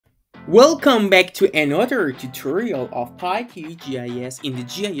Welcome back to another tutorial of PyQGIS in the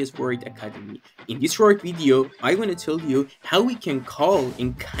GIS World Academy. In this short video, I want to tell you how we can call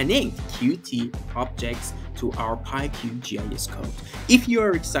and connect Qt objects to our PyQGIS code. If you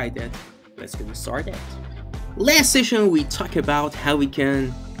are excited, let's get started. Last session, we talked about how we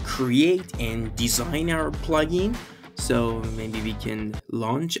can create and design our plugin. So maybe we can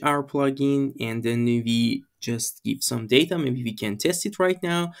launch our plugin and then we just give some data. Maybe we can test it right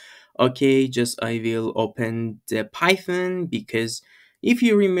now. Okay, just I will open the Python because if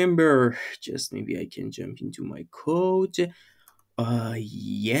you remember, just maybe I can jump into my code.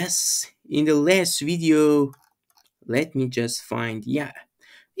 Yes, in the last video, let me just find, yeah,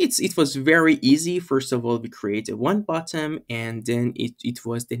 it was very easy. First of all, we created one button and then it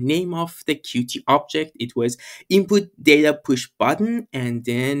was the name of the Qt object. It was input data push button, and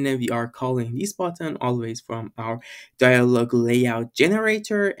then we are calling this button always from our dialog layout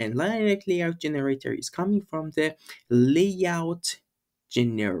generator, and layout generator is coming from the layout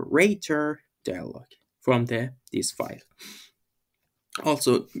generator dialog from this file.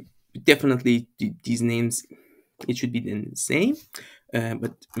 Also, definitely these names, it should be the same.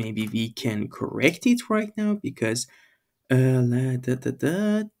 But maybe we can correct it right now because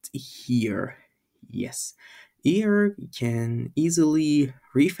here, yes, here we can easily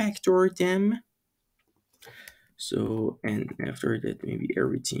refactor them. So, and after that, maybe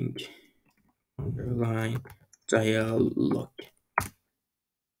everything underline dialog.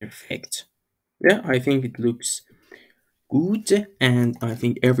 Perfect. Yeah, I think it looks good, and I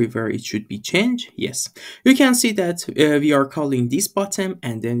think everywhere it should be changed. Yes, you can see that we are calling this button,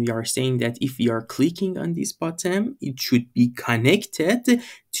 and then we are saying that if we are clicking on this button, it should be connected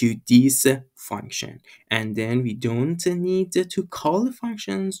to this function. And then we don't need to call the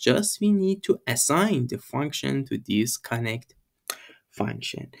functions, just we need to assign the function to this connect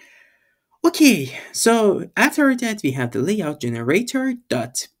function. Okay, so after that we have the layout generator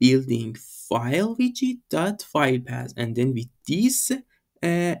dot building file widget dot file path, and then with this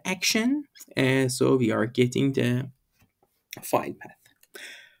action, so we are getting the file path.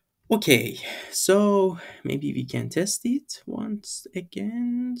 Okay, so maybe we can test it once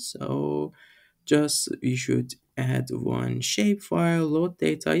again. So just we should add one shapefile, load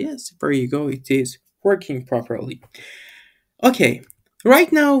data. Yes, there you go, it is working properly. Okay,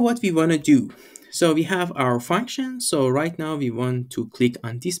 right now what we want to do, so we have our function. So right now we want to click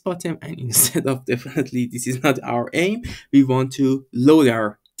on this button, and instead of, definitely this is not our aim, we want to load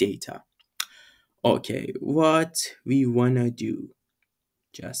our data. Okay, what we want to do,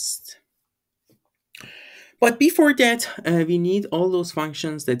 but before that, we need all those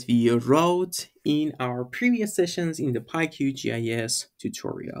functions that we wrote in our previous sessions in the PyQGIS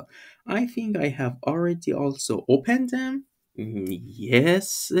tutorial. I think I have already also opened them.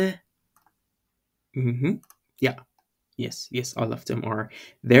 Yes. Yeah. Yes, all of them are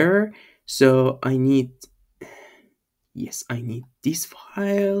there. So I need, yes, I need this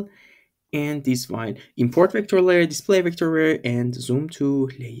file and this file. Import vector layer, display vector layer, and zoom to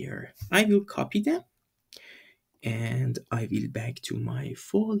layer. I will copy them and I will back to my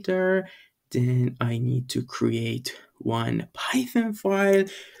folder. Then I need to create one Python file.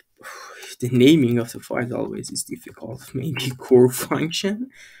 The naming of the file always is difficult. Maybe core function,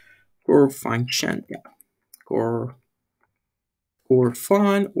 yeah, core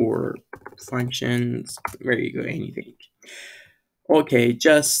fun or functions. There you go, anything. Okay,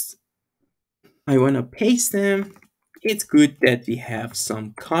 just I want to paste them. It's good that we have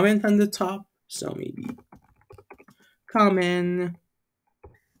some comment on the top. So maybe comment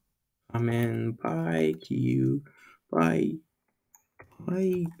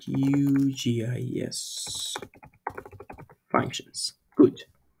PyQGIS functions. Good.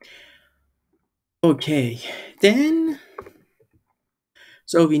 Okay, then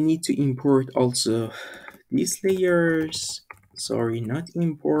so we need to import also these layers. Sorry, not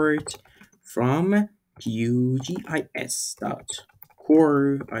import, from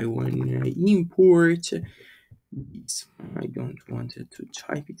QGIS.core. I want to import this. I don't want it to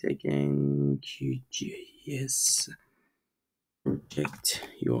type it again. QGIS project.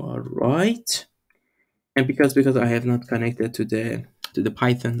 You are right. And because I have not connected to the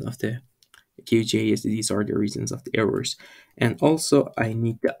Python of the QGIS, these are the reasons of the errors. And also I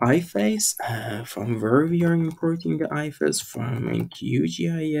need the iFace, from where we are importing the iFace, from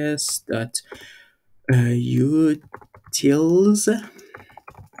QGIS dot utils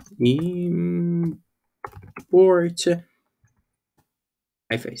import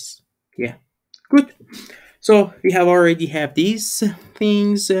iFace. Yeah, good. So we have already have these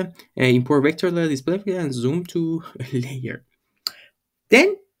things, import vector layer, display vector, and zoom to layer.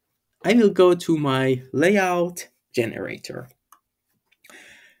 Then I will go to my layout generator.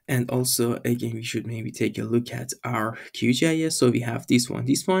 And also, again, we should maybe take a look at our QGIS. So we have this one.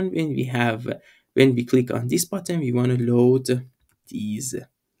 This one, when we click on this button, we want to load these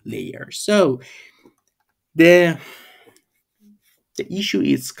layers. So the the issue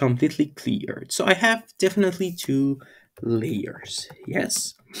is completely cleared. So I have definitely two layers.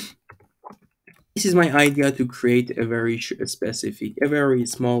 Yes, this is my idea to create a very specific, a very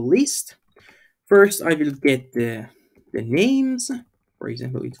small list. First, I will get the names. For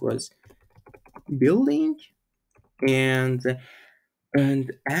example, it was building, and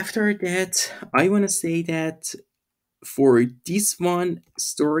after that, I want to say that for this one,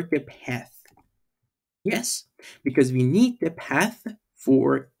 store the path. Yes, because we need the path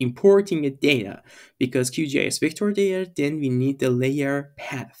for importing the data. Because QGIS vector data, then we need the layer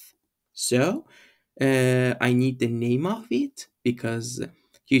path. So I need the name of it because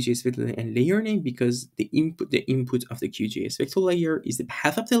QGIS vector and layer name, because the input of the QGIS vector layer is the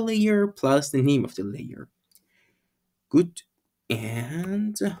path of the layer plus the name of the layer. Good.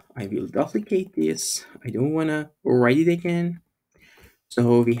 And I will duplicate this. I don't want to write it again.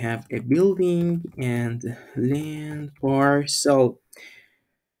 So we have a building and land parcel.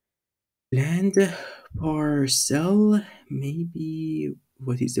 Land parcel. Maybe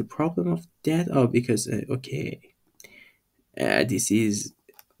what is the problem of that? Oh, because okay, this is,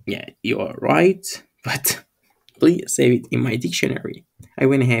 yeah, you are right, but please save it in my dictionary. I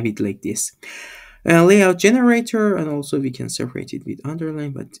want to have it like this. Layout generator, and also we can separate it with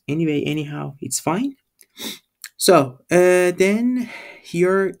underline, but anyway, anyhow, it's fine. So then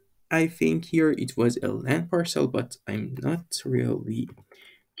here, I think here it was a land parcel, but I'm not really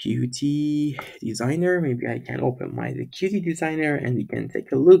Qt designer. Maybe I can open my Qt designer and we can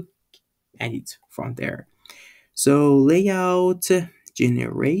take a look at it from there. So layout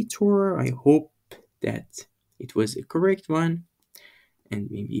generator, I hope that it was a correct one. And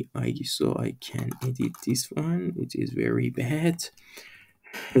maybe I can edit this one. It is very bad.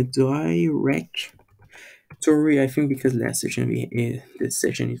 Direct. Sorry, I think because last session this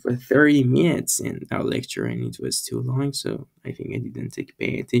session is for 30 minutes in our lecture and it was too long, so I think I didn't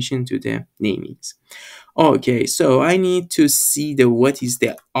pay attention to the namings. Okay, so I need to see what is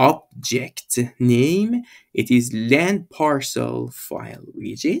the object name. It is land parcel file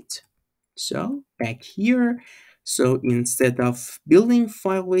widget. So back here, so instead of building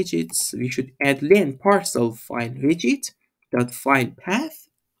file widgets, we should add land parcel file widget dot file path.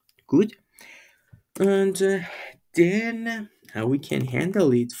 Good. And then how we can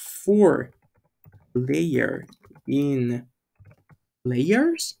handle it for layer in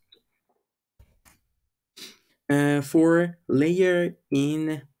layers. For layer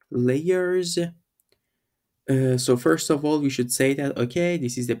in layers. So first of all, we should say that, okay,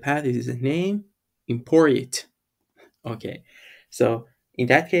 this is the path, this is the name, import it. Okay, so in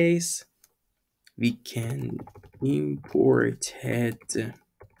that case, we can import head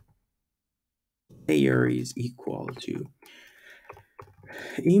layer is equal to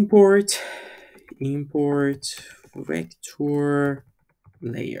import vector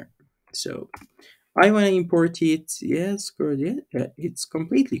layer. So I want to import it. Yes, good. Yeah, it's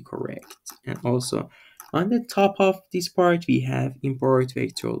completely correct. And also on the top of this part, we have import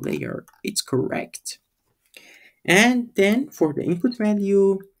vector layer. It's correct. And then for the input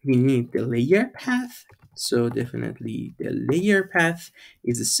value, we need the layer path. So definitely the layer path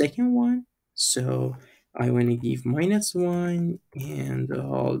is the second one. So I want to give -1, and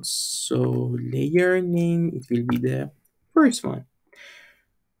also layer name, it will be the first one.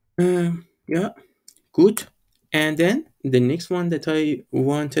 Yeah, good. And then the next one that I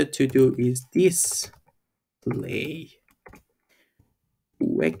wanted to do is display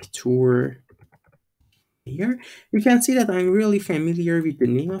vector. Here you can see that I'm really familiar with the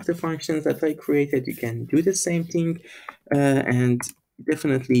name of the functions that I created. You can do the same thing, and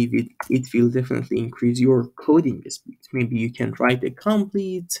definitely it will definitely increase your coding speed. Maybe you can write the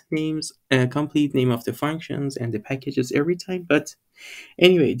complete name of the functions and the packages every time. But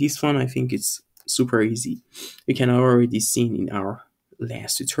anyway, this one I think it's super easy. You can already seen in our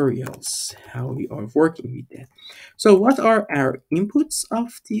last tutorials how we are working with that. So what are our inputs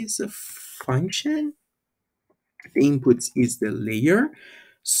of this function? The inputs is the layer,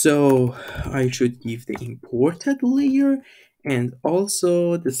 so I should give the imported layer, and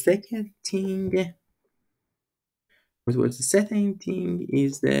also the second thing, what was the second thing,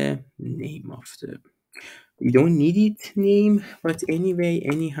 is the name of the, we don't need it name, but anyway,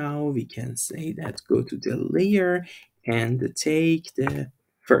 anyhow, we can say that go to the layer and take the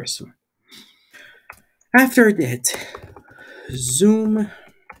first one. After that, zoom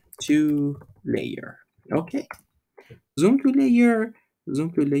to layer. Okay, zoom to layer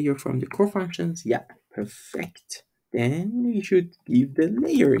from the core functions. Yeah, perfect. Then we should give the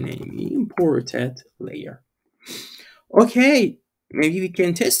layer name, imported layer. Okay, maybe we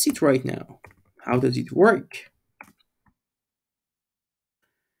can test it right now. How does it work?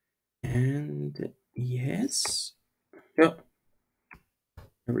 And yes, yeah,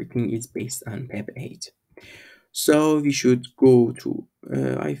 everything is based on PEP8. So we should go to,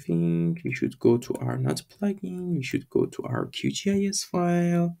 I think we should go to our not plugin. We should go to our QGIS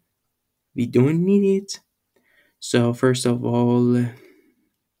file. We don't need it. So first of all,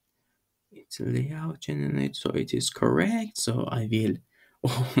 it's layout generate. So it is correct. So I will,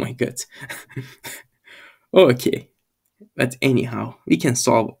 oh my God. Okay. But anyhow, we can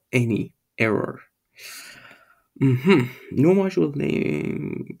solve any error. No module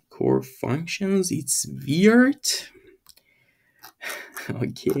name core functions. It's weird.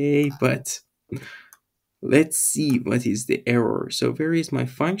 Okay, but let's see what is the error. So where is my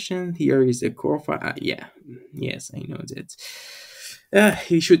function? Here is the core file. Yeah, yes, I know that.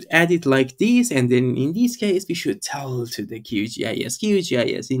 We should add it like this, and then in this case, we should tell to the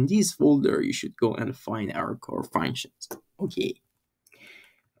QGIS, in this folder, you should go and find our core functions. Okay.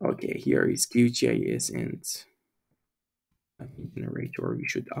 Okay, here is QGIS and generator, we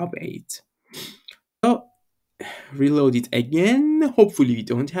should update. So reload it again. Hopefully we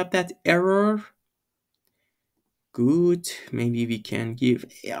don't have that error. Good. Maybe we can give.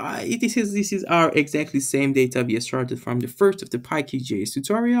 This is our exactly same data we started from the first of the PyQGIS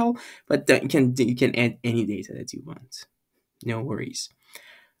tutorial, but you can add any data that you want. No worries.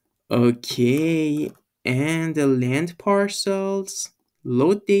 Okay, and the land parcels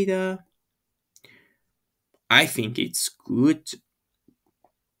load data. I think it's good.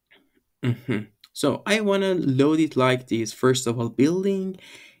 So I wanna load it like this. First of all, building,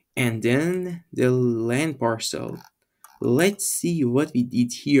 and then the land parcel. Let's see what we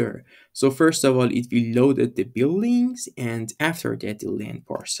did here. So first of all, it will loaded the buildings, and after that the land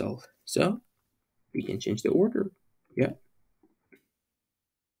parcel. So we can change the order. Yeah,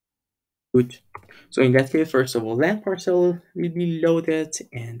 good. So in that case, first of all, land parcel will be loaded,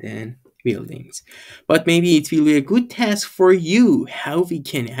 and then buildings. But maybe it will be a good task for you how we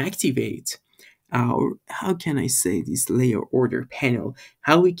can activate our, how can I say, this layer order panel,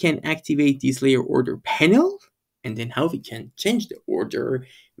 how we can activate this layer order panel, and then how we can change the order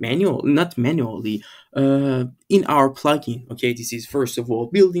not manually, in our plugin. Okay, this is first of all,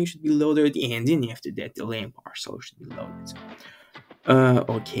 building should be loaded, and then after that the land parcel should be loaded.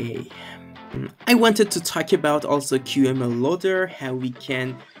 Okay, I wanted to talk about also QML loader, how we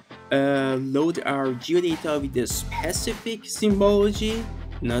can load our geodata with a specific symbology,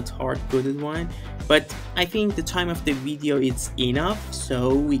 not hard-coded one. But I think the time of the video is enough,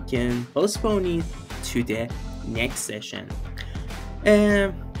 so we can postpone it to the next session.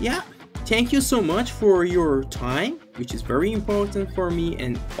 Yeah, thank you so much for your time, which is very important for me,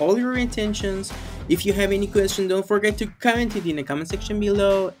 and all your intentions. If you have any question, don't forget to comment it in the comment section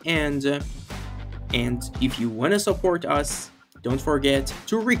below, and if you want to support us, don't forget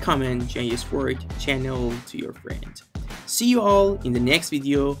to recommend GIS Work channel to your friend. See you all in the next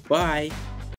video. Bye.